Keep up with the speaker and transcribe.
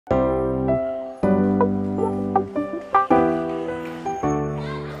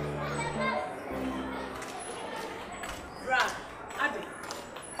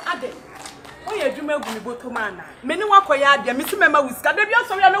tomana. Many walk or yard, Miss Memma Whisker, the young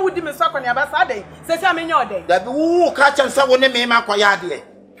sorry, I know would be Miss Sock on your Basade. Says I'm in your day. That woo catch and someone name Macoyadi.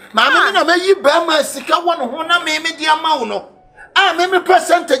 Mamma, may you bear my sicker one who not made me dear Mauno. I made me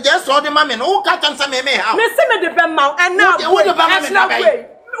percentages or the mammy, no catch and some may have. Miss Simmer the Bemau, and now what about way?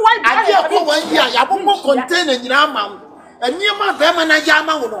 Why, I go 1 year, I won't contain in Yamau, and near my Bemana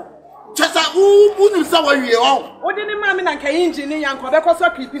Yamauno. Just a wouldn't say you all. What did the mammy and Kainji and Quebec was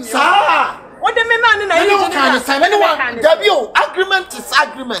keeping? Sir, what the man and I don't agreement is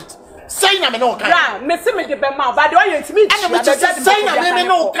agreement. Saying I'm no kind. Miss Simmy the Bemau, but I ain't me. I'm just saying I'm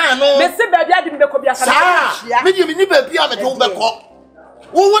no kind. Miss Simmy didn't be a sir. Maybe you never be on the Tobacco.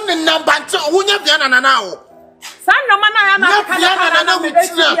 Who wouldn't number who never now? Son, no man, I am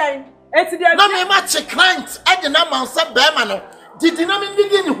not much a client at the number of sub Bermano. Did not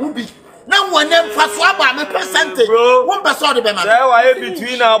begin who be. No one ever for a percentage. 1% of them. I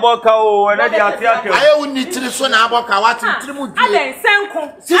between our boca and I only need to listen about what to Trimu. I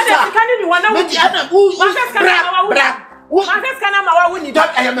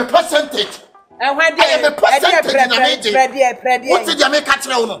am a percentage. And when I am a percentage, what did you make a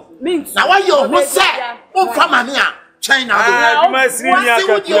throne? Means now, why you who say, oh, come here. China, you must see what's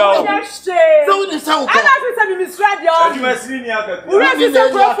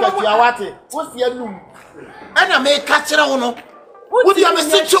your room? And I may catch it on. Would you have a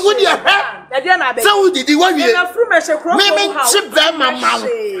stitch? Would you have? So did you want maybe chip them, mamma?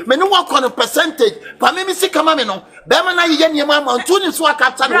 May no walk on a percentage, but maybe see come on. Bemana yen mamma, and 2 swag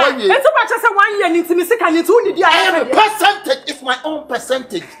captain 1 year. It's about just a 1 year into me, and it's only I have a percentage, it's my own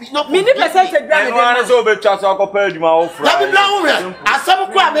percentage. Not many percentage. I was over just I'll compare you my offer. As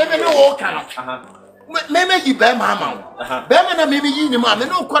some crab, maybe no kind. Maybe you bear mamma. Bemana maybe you, mamma,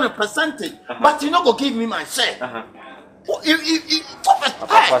 no kind of percentage, but you know, go give me my share.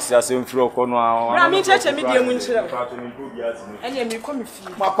 Pastor same flow kono a me cheche me die mu nchire anya me komi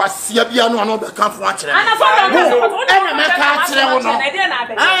fi papasia bia no no be kan fo a kire ana so ena me ka kire wo no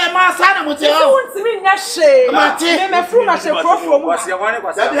eh ma sa na mo te o untimi nya hye me fru ma hye profo mu pasia wane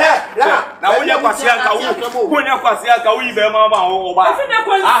pasia na wonya pasia ka wo wonya pasia ka wo yi be ma ma wo ba afi na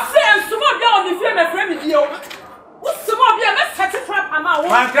ko se ensumo bia o me fi me frɛ me dio Some of you must set it up.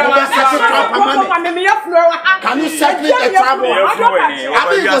 Can you set me the trouble? I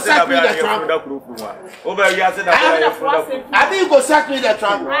think you set me the trouble. I think you set me the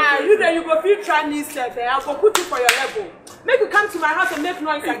trouble. You there, you go feel Chinese. I'll go put you for your level. Make you come to my house and make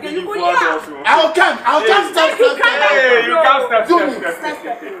noise again. You go, yeah. I'll come. Step. You can't step.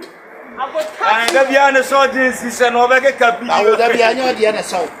 And the Viana saw this is an overget captain. I will be an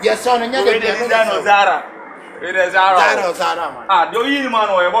so. Yes, son, and you're Zara. It is our Zara. Ah, do you man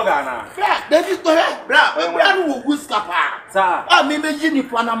or a Bogana? Yeah, that is correct. Brand who Scapa. Ah, maybe Jenny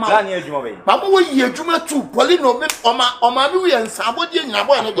Panama. But we hear Juma too, Polino, or Mamu and somebody in a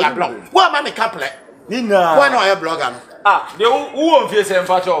boy and a block. Well, Mammy Caplet. Nina, why not a blogger? Ah, the who face and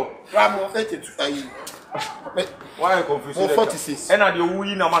Fato. Ramo, why I confused 46? And I do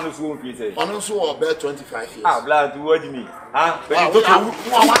win a man who won't be on also about 25 years. Ah, glad to watch me. Ah,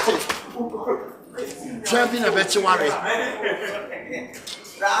 champion of Bechuari.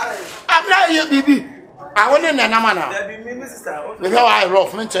 I'm not here, baby. I want in an amana. With how I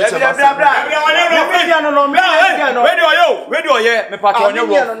rough, Manchester. Where do you hear? Me part on your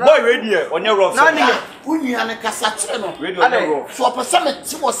rough. Boy, radio on your rough. Who you and a Cassatino? So a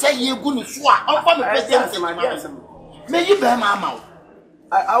percentage was saying you're going to swap. I'll find the president. May you bear my mouth.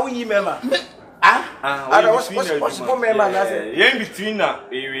 I will remember. I was for me, man. Young between that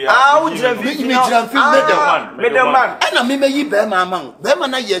area. I would have been middleman. And I may bear my mouth.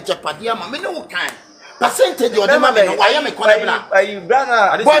 Bearman, I yet Japadiama, no kind. Percentage or the mammy, why am I calling you,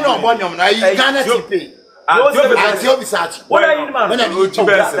 brother? Why not one of them? I can't pay. I tell me such. What are you, man? When I go to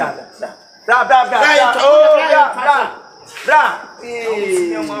bed.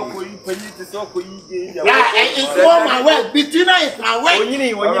 It's all my work. Between us, my work.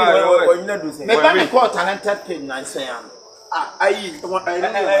 When you call talented king, I say,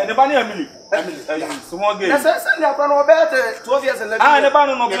 the bunny Emily. Small game. That's a 12 years and I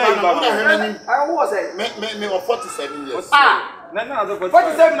was a 47 years. Ah,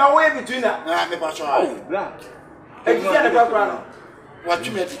 47 away between them. What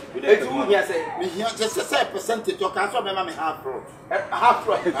you made? It's just a percentage of cancer. Half pro. Half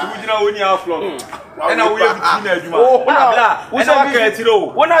pro. You know, when you have flown. And now we have been oh,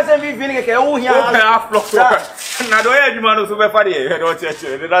 when I say we feeling a own half floor. Now, do you man who's over for the head or church?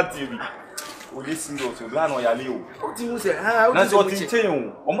 That TV. we serious. We plan on your leave. What do you say? How That's what you say.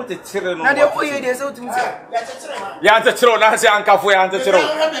 Almost a children. Now they put you there, so to say. Yeah, the children. I say, Uncle, for your children.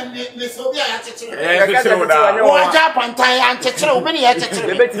 What happened? I am children. Many are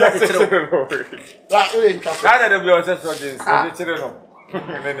children. Rather than be on the children.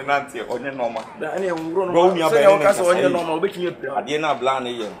 And then Nancy on your normal. Any room, you are on your normal, which you are. I not blind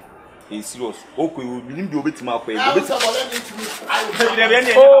here. He's serious. Okay, we will do a bit more.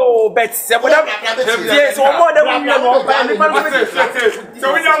 Oh, but yes, more than we so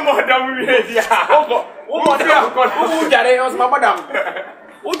we know more than we hear. Oh, my madam.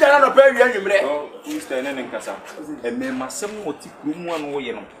 Who did not pay you? Who's standing in Casa? And me, my son, what you want,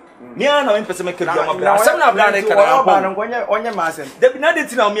 you know. Near no person make a drama. Some of them on your master. There be nothing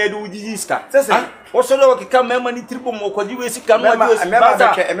to me do this. Also, look, come money triple more. Could you see come? I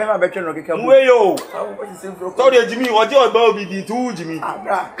remember better. Way, told you, Jimmy, what your baby did to Jimmy.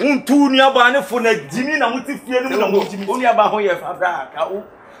 Two near Barney for Jimmy, and what if you only about here.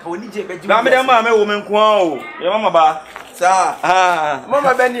 Mamma, woman, quo. Your mamma, sir.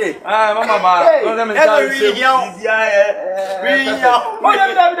 Mamma Benny. Mamma, hey,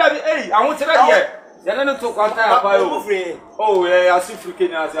 I want to know here. You're not to contact. Oh, yeah, I see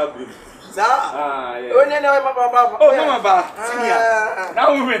freaking as a baby. Sir, oh, no, Mamma. Now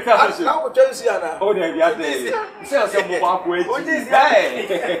we will tell you. Now, Chelsea, oh, there, sell some walkway. What is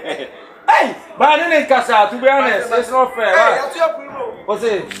that? Hey, but I didn't casa, to be honest, it's not fair. What's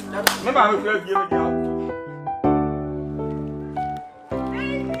it? Remember, I will give you.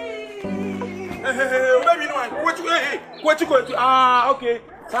 What you going to? Ah, okay.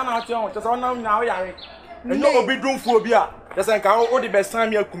 Sana John, just on now, Yari. And no be doing phobia. Just like all the best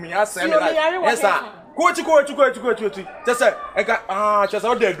time you're coming. Yes, sir. Go to. Just say, I got just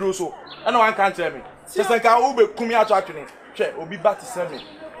out there, do so. I know one can't tell me. Just like I will be coming out actually. Check, will be back to send me.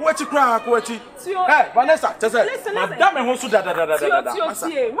 What you cry, what you? Hey, Vanessa, just say, Madame and Hosu da.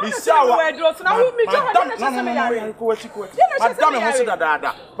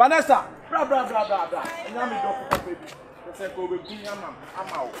 Vanessa, blah. And I'm a baby. Just like go with Yamam. I'm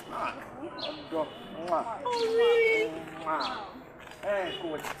out. Hey,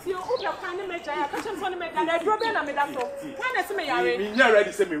 good. See, you open your kind of make I catch him for the make and I drop in and made that talk. When I see me, you're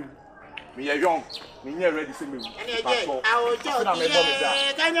ready to me. Me are young. Me are ready to me. I will tell you.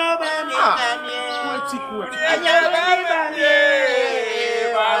 Can you buy me?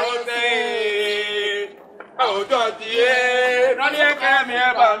 Oh, Dottie, run your camera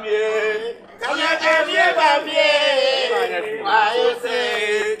by me. Can you tell me about me? Why you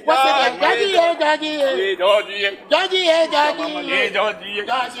say? What's it? Daddy,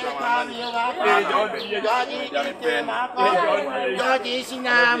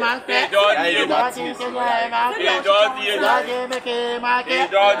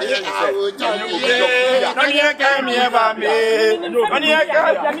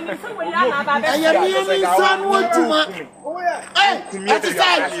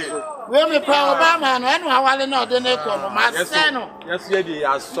 Obama and I know the Neco, yes,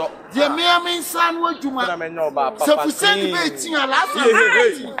 I saw. The mere son, what you want? So, for sending a last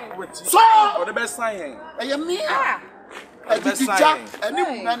so, the best sign. I am me. I did a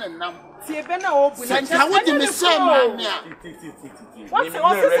new man and number. See a banner open and I would be saying, what's the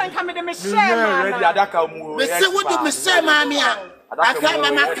coming to Michelle? They say, what did Miss Mamma? I can't,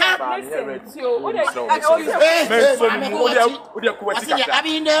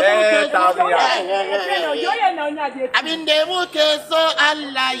 I mean, they will so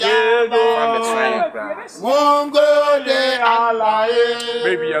Allah, Mungo de Allah,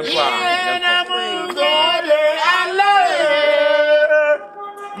 baby,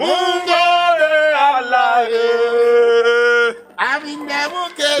 Mungo de Allah, I mean, they will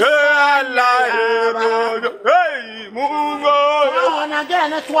hey, Mungo. Again,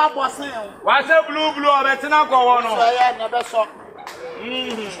 that's what was saying. What's a blue or a tinaco? I never saw.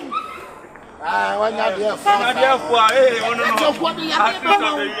 When I dear for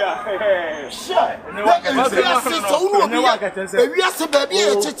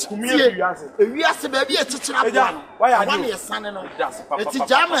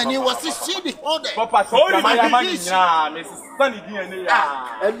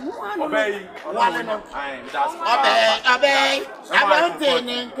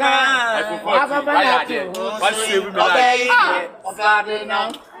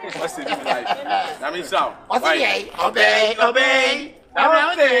what's the like? That means so. What's it? Obey. I'm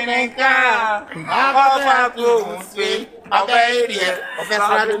out in car. I'm out to see. Obey here.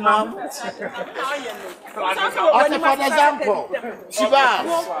 Professor Mom. For example, Shiba,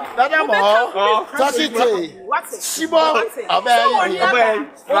 Madame, Shiba, obey.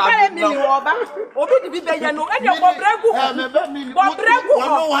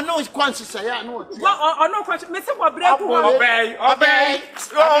 No is conscious. I know. No conscious. Mr. Obey.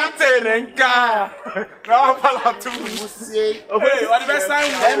 Okay, what the best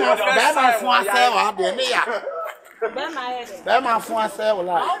time? Bema fun ase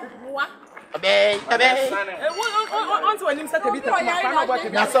wala. Obey. On to him set a bit of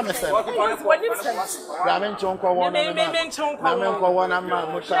na so me say. Ramen chonko won na. Ramen ko won na ma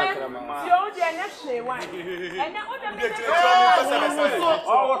mo shakra ma. Yo de na hwe wan. Enya o de me.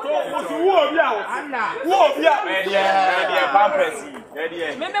 Wo bia. Yeah, pampers.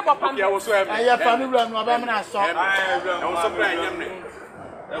 Yeah. Me bo pampers. Yeah, wo so e. Aya family no aba me na so. E wo so bra nyam ne.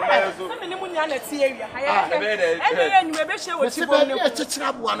 Some ni munya na tie area. Aya. Enya enyu be hye wo ti bo ne.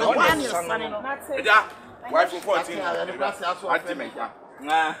 Chichira bo na wa ne sane no. Eja. Wife 14. Atimeja. Me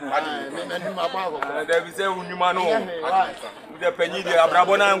ma ba go. Da bi se unuma no. De panyi de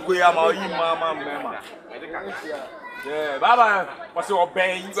abrabo na nko ya ma oyi ma mema. Yeah, baba, what's your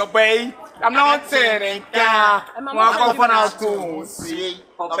obey? I'm not saying that. I'm going for now to see.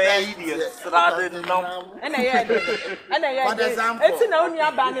 Obey the strategy. And I it's an only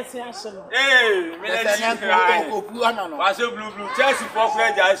abanation. Hey, what's your blue? Chelsea for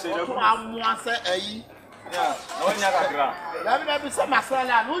graduation. I'm one say, yeah, no, let me be some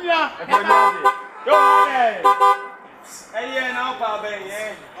masala. Go ahead. Hey, now, Papa,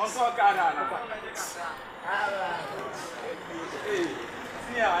 yeah, on so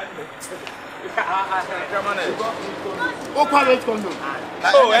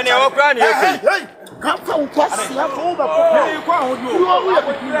oh, any open here. Come from Cassia over.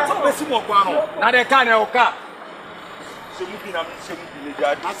 Now they can't help.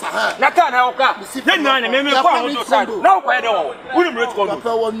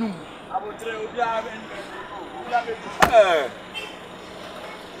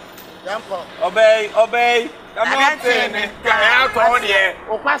 Obey. I'm not saying it. I told you.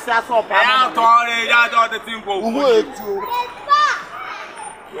 Oh, pass that up. I told you. I don't think you.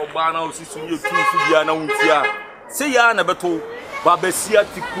 Your banner is to you. Kiana Untia. Say, I never told Babesia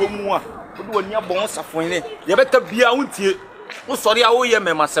Tikumua. Who were near Bones of Winnie. You better be out here. Oh, sorry, I owe you,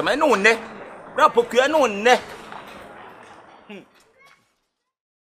 Mamma. I know, ne. Now, Pokua, no, ne.